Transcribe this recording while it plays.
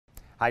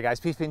Hi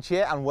guys, Finch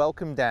here and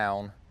welcome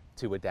down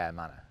to Adare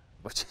Manor,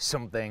 which is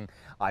something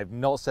I've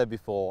not said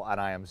before and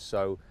I am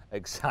so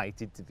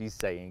excited to be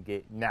saying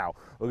it now.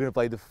 We're going to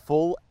play the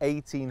full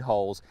 18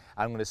 holes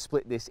and I'm going to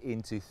split this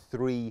into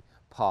 3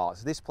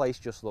 parts. This place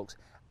just looks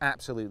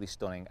absolutely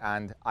stunning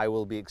and I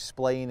will be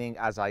explaining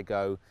as I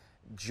go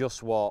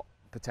just what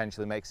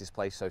potentially makes this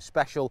place so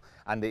special,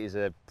 and it is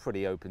a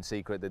pretty open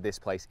secret that this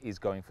place is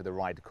going for the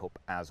Ryder Cup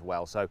as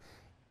well. So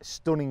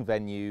stunning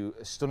venue,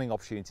 stunning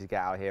opportunity to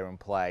get out here and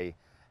play,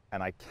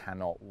 and I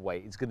cannot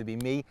wait. It's going to be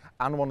me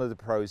and one of the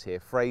pros here,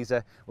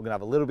 Fraser. We're going to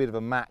have a little bit of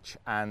a match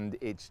and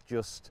it's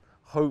just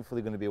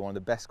hopefully going to be one of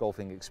the best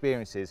golfing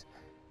experiences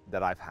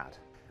that I've had.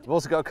 We've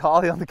also got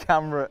Carly on the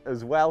camera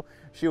as well.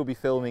 She'll be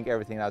filming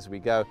everything as we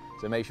go,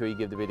 so make sure you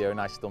give the video a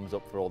nice thumbs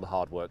up for all the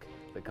hard work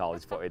that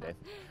Carly's putting in.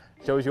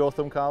 Show us your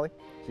thumb, Carly.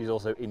 She's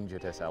also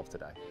injured herself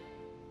today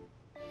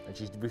and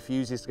she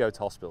refuses to go to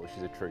hospital.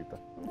 She's a trooper.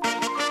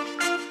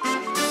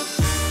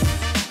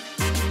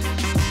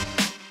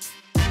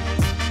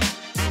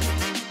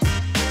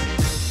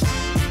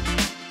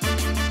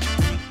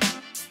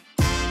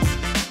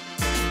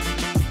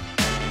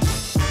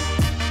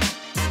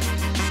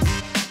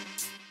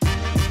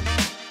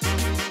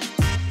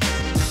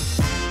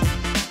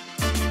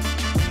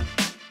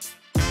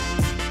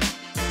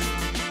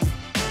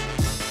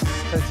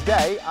 So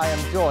today I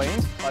am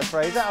joined by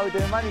Fraser. How are we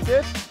doing, man? You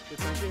good? Good,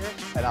 thank you.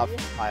 And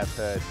I have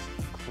heard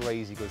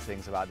crazy good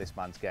things about this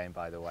man's game,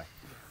 by the way.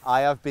 I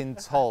have been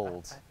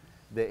told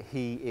that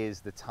he is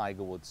the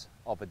Tiger Woods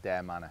of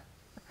Adare Manor.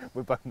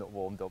 We're both not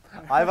warmed up.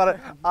 I've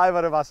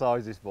had a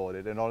massage this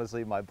morning and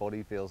honestly my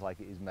body feels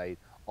like it is made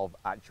of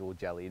actual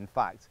jelly. In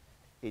fact,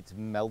 it's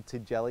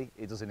melted jelly.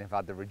 It doesn't even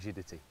have the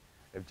rigidity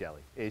of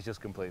jelly. It's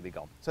just completely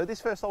gone. So this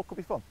first hole could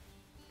be fun.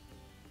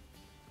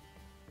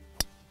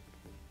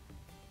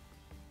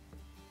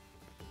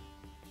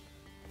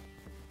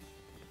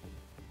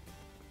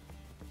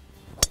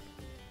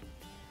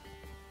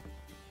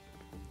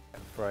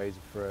 Fraser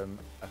from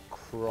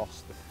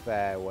across the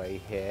fairway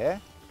here,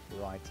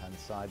 right hand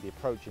side. The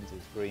approach into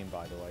this green,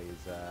 by the way,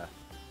 is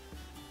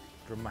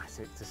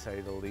dramatic to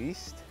say the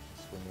least.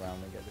 Swing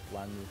around and get this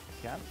landed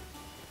if you can.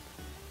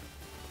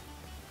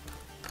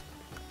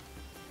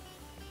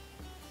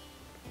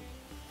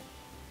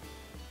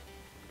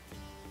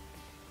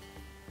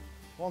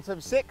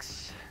 One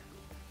 6.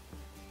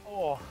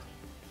 Oh,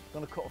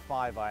 gonna cut a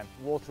 5-iron.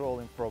 Water all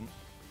in front.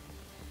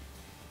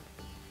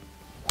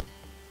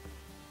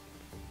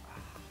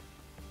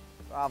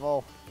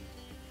 Travel.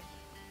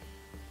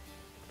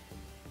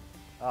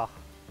 Oh.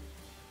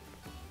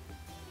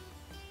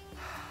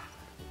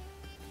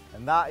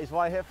 And that is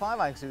why I hit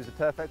 5-iron, because it was a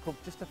perfect club,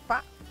 just to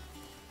fat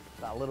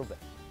that a little bit.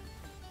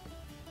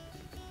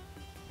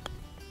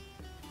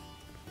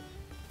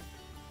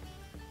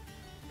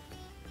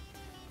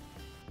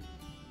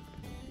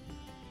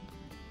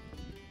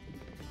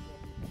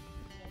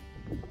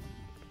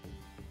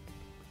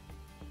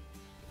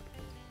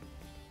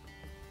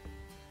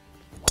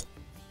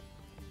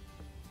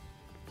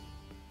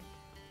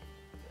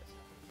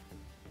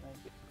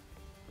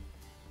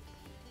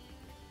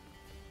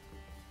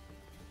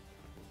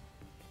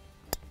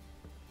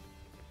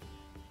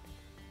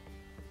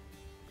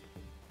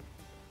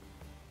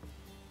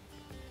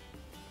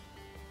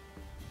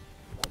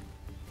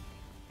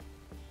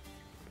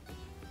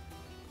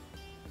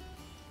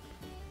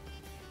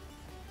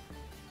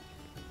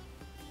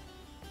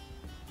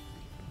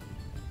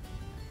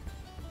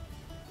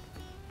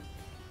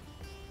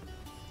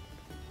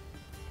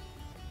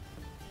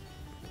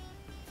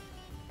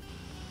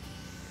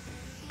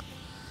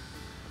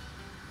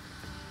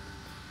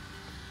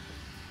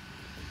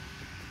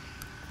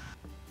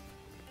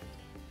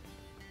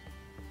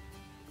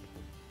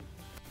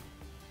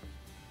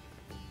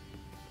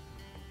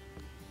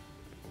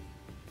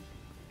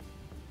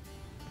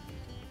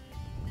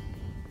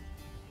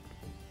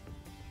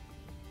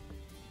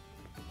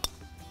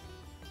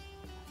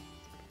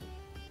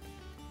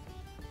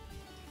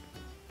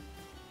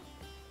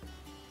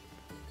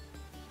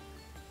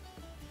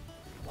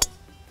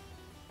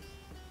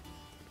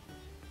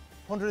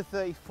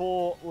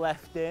 .134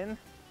 left in.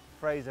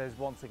 Fraser has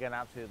once again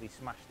absolutely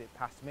smashed it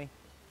past me.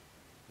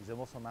 He's a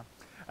muscle man.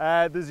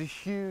 There's a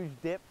huge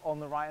dip on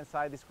the right hand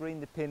side of this green.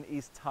 The pin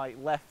is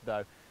tight left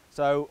though.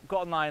 So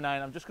got a 9-9.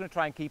 I'm just going to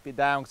try and keep it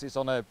down because it's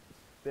on a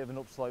bit of an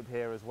upslope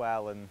here as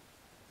well and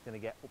it's going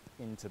to get up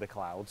into the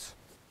clouds.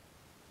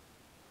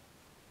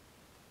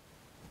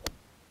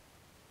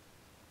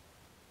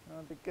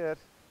 That'd be good.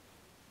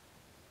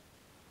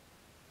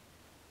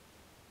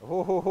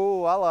 Oh,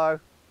 hello.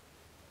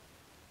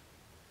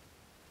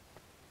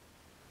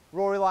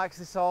 Rory likes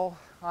this hole,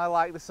 I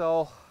like this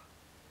hole.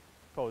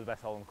 Probably the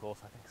best hole on the course,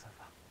 I think, so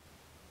far.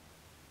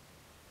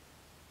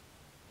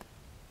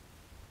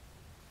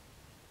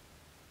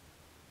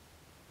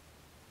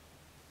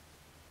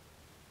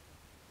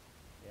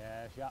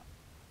 Yeah, shot.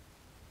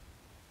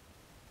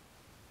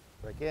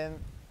 Break in.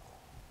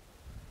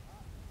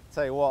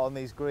 Tell you what, on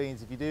these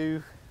greens, if you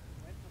do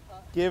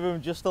give them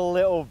just a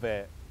little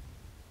bit,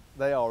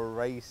 they are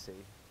racy.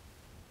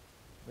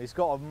 It's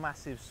got a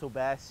massive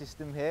sub-air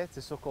system here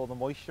to suck all the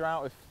moisture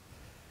out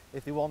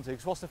if they want to.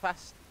 Because what's the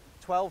fast?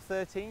 12,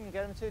 13 you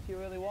get them to if you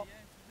really want? Yeah,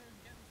 you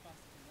can get them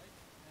fast if you like.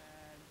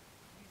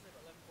 Usually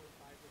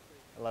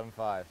about 11.5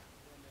 roughly. 11.5.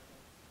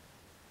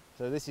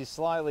 So this is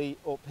slightly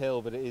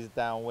uphill, but it is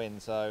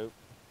downwind, so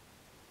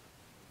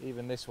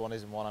even this one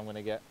isn't one I'm going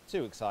to get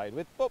too excited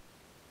with. But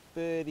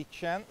birdie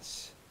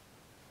chance.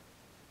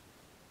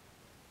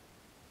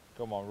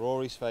 Come on,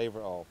 Rory's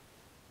favourite hole.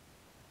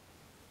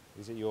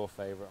 Is it your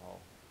favourite hole?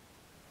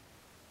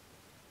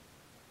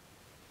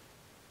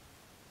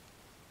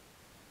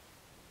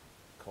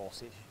 Of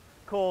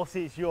course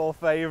it's your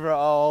favourite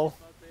hole.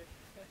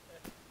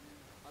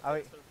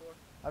 I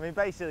mean,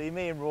 basically,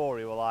 me and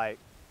Rory were like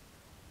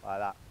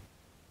that.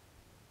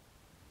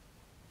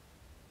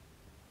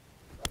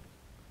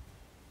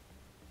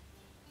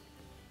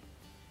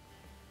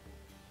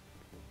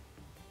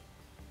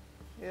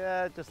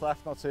 Yeah, just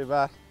left, not too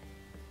bad.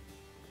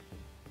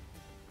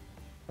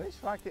 But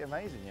it's like it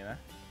amazing, you know.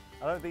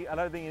 I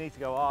don't think you need to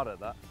go hard at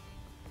that.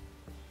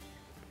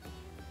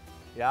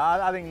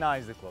 Yeah, I think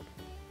 9's the club.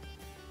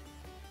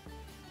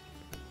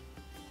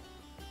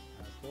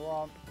 That's the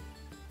one.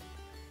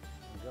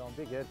 Go on,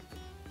 be good.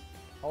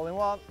 Hole in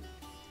one.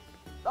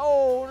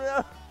 Oh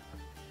no!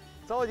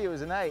 Told you it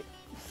was an 8.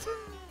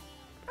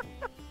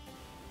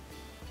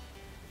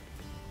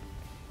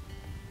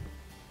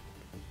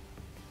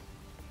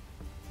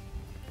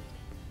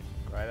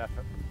 Great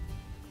effort.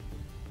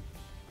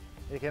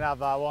 You can have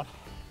that one.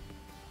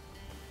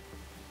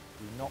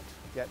 Do not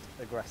get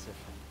aggressive.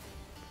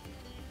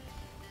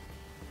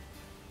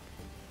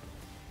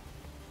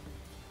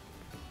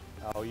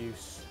 Oh,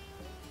 use.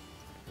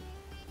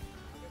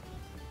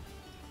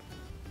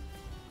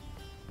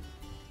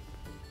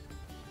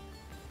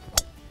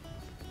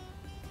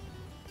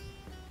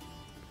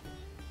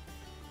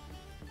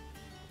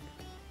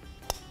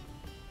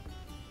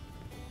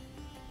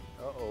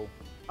 Uh-oh.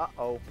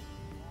 Uh-oh.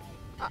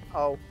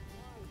 Uh-oh.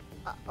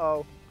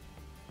 Uh-oh.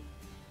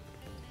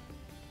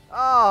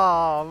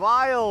 Oh,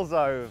 miles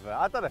over.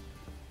 I don't know.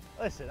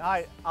 Listen,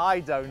 I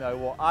don't know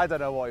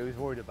what he was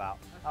worried about.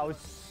 I was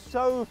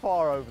so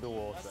far over the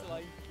water. That's the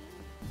line.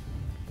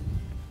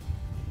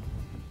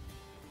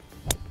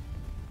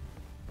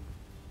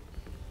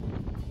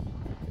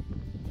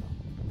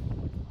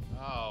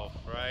 Oh,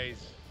 Fraser.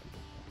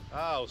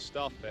 Oh,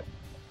 stop it.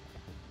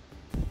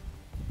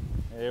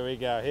 Here we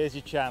go. Here's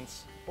your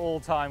chance. All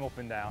time up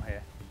and down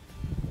here.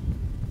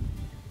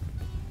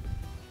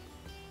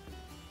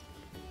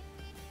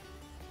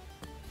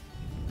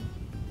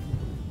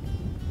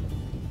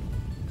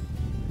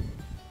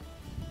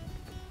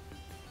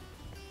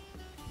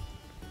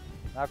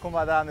 Now come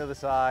back down the other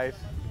side.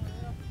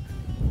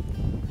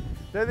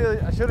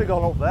 I should have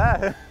gone up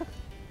there.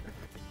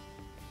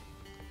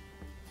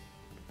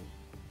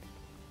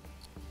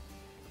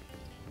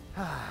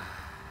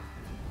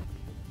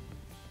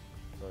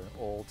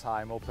 All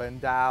time up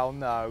and down.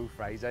 No,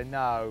 Fraser,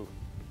 no.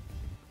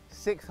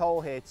 6th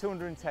hole here,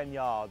 210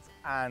 yards,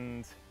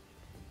 and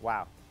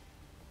wow.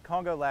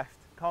 Can't go left,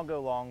 can't go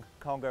long,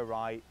 can't go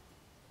right.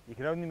 You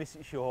can only miss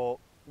it short.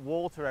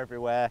 Water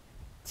everywhere.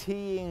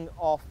 Teeing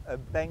off a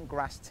bent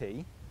grass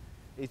tee.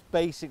 It's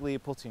basically a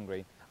putting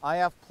green. I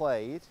have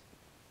played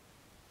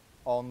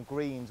on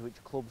greens which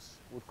clubs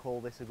would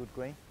call this a good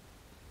green.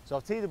 So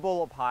I've teed the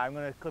ball up high. I'm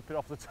going to clip it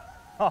off the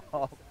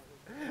top.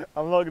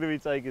 I'm not going to be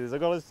taking this. I've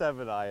got a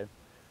 7 iron.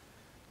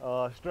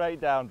 Straight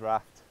down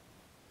draft.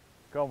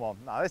 Come on.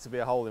 Now this will be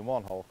a hole in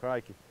one hole.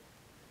 Crikey.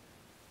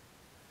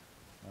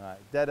 All right,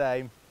 dead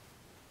aim.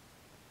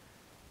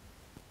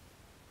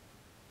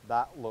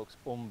 That looks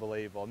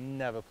unbelievable.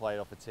 Never played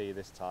off a tee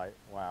this tight.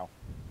 Wow.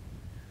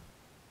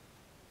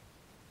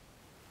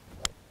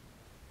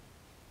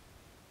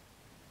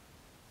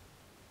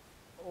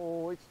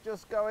 Oh, it's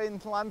just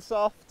going land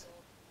soft.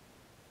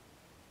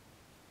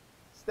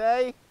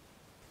 Stay.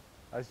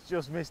 It's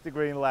just missed the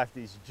green left.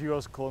 It's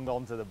just clung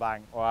onto the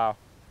bank. Wow.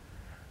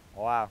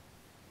 Wow.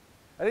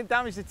 I didn't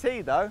damage the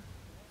tee though.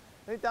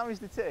 I didn't damage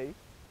the tee.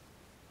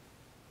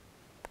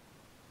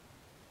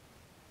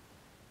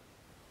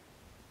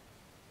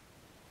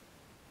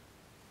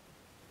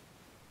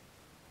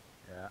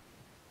 Yeah.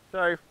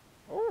 So,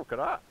 oh, look at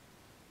that.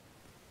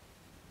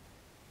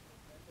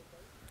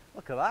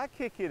 Look at that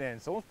kicking in.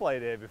 Someone's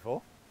played here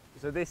before.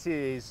 So this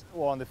is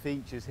one of the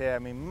features here. I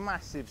mean,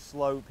 massive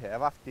slope here.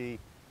 That's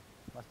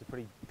a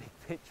pretty big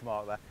pitch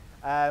mark there.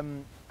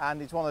 And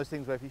it's one of those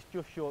things where if it's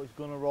just short, it's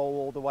going to roll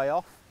all the way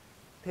off.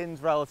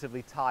 Pin's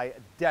relatively tight.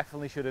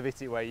 Definitely should have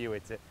hit it where you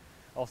hit it,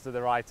 off to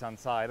the right-hand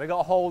side. I got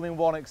a hole in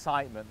one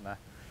excitement there.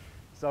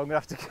 So I'm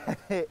going to have to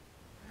get it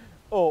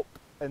up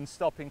and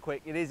stopping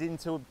quick. It is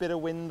into a bit of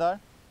wind though.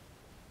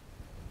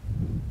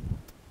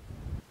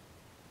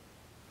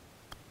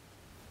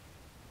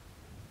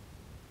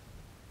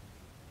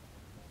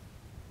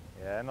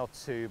 Yeah, not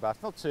too bad,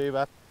 not too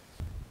bad.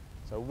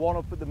 So 1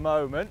 up at the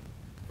moment.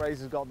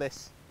 Fraser's got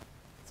this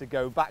to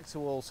go back to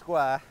all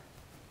square.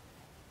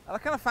 And I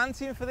kind of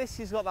fancy him for this.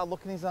 He's got that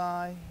look in his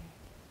eye.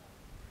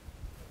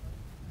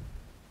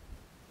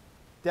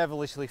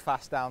 Devilishly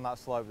fast down that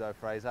slope though,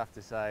 Fraser, I have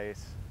to say.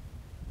 It's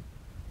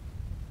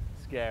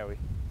scary.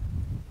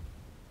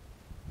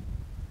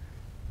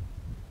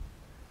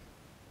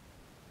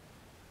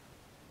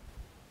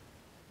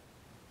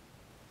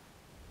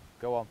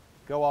 Go on,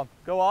 go on,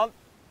 go on.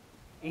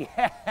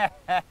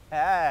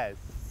 Yes.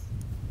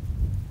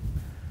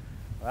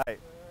 Right.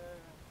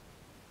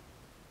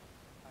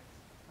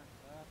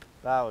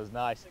 That was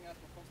nice.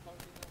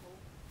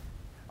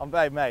 I'm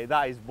very, mate,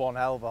 that is one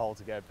hell of a hole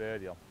to get a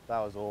birdie on. That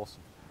was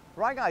awesome.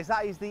 Right guys,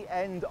 that is the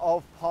end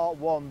of part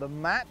one. The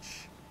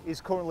match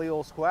is currently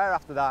all square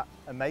after that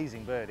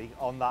amazing birdie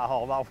on that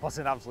hole. That was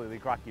an absolutely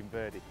cracking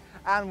birdie.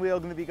 And we are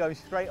going to be going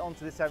straight on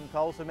to the 7th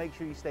hole, so make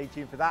sure you stay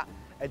tuned for that.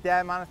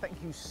 Adare Manor,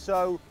 thank you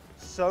so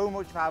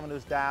much for having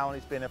us down.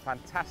 It's been a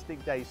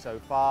fantastic day so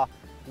far.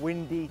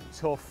 Windy,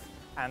 tough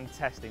and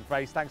testing.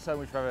 Fraser, thanks so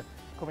much for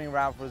coming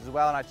around for us as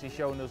well and actually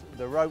showing us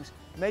the ropes.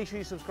 Make sure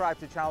you subscribe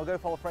to the channel, go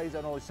follow Fraser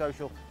on all his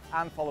social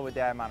and follow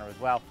Adare Manor as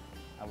well.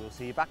 And we'll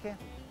see you back here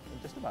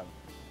in just a moment.